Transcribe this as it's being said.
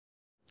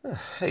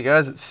Hey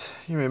guys, it's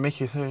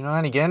Mirai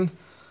 39 again.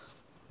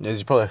 As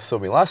you probably saw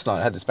me last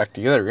night, I had this back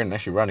together again and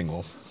actually running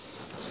well.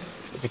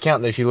 If you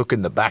count that, if you look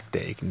in the back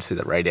there, you can see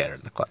the radiator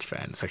and the clutch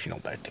fan. It's actually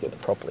not back together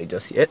properly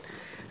just yet.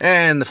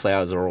 And the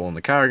flowers are all in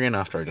the car again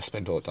after I just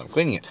spent all the time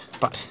cleaning it.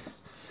 But,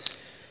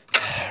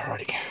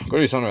 righty, I've got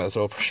to do something about this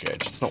oil pressure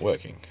gauge. It's not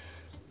working.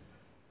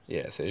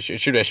 Yeah, so it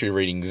should actually be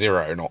reading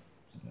 0, not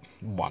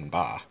 1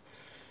 bar.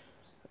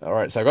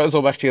 Alright, so I got this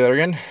all back together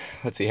again.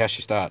 Let's see how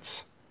she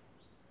starts.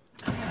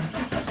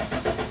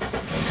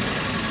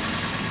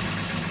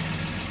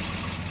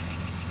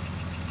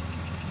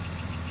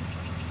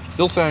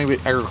 Still sounding a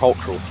bit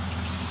agricultural.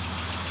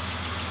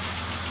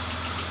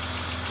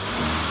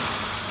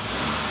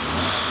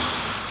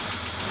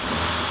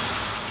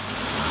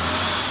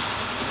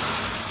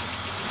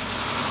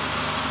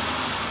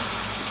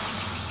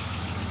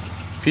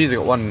 Appears I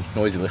got one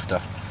noisy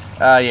lifter.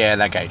 Yeah,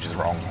 that gauge is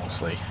wrong,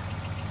 obviously.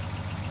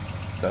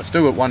 So I've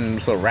still got one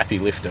sort of rappy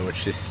lifter,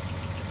 which is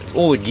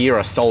all the gear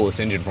I stole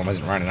this engine from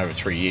hasn't run in over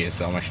 3 years,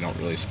 so I'm actually not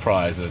really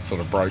surprised that it's sort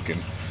of broken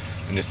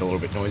and just a little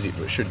bit noisy,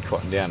 but it should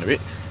quieten down a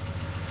bit.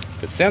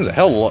 But it sounds a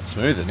hell of a lot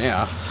smoother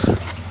now.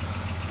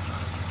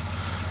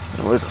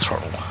 Oh, where's the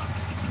throttle?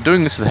 I'm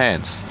doing this with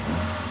hands.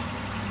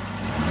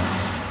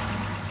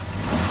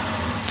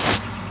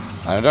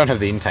 I don't have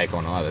the intake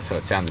on either, so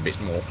it sounds a bit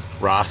more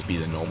raspy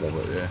than normal,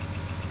 but yeah.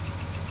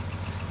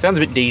 Sounds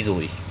a bit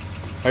diesely.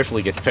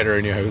 Hopefully it gets better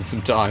anyway with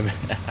some time.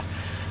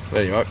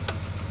 But anyway,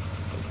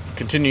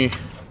 continue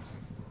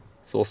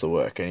source of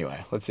work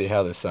anyway. Let's see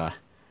how this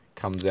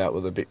comes out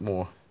with a bit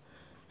more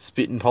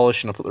spit and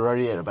polish, and I'll put the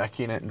radiator back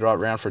in it and drive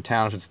it around for a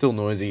town. If it's still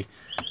noisy,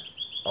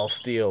 I'll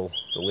steal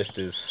the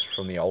lifters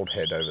from the old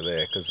head over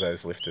there, because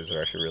those lifters are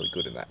actually really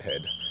good in that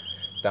head.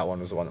 That one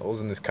was the one that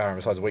was in this car, and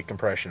besides weak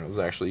compression, it was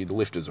actually, the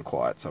lifters were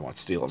quiet, so I won't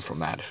steal them from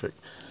that if it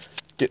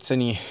gets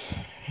any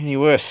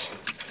worse.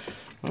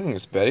 I think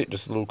that's about it.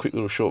 Just a quick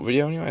little short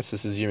video anyway. So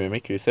this is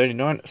Mirai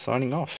 39 signing off.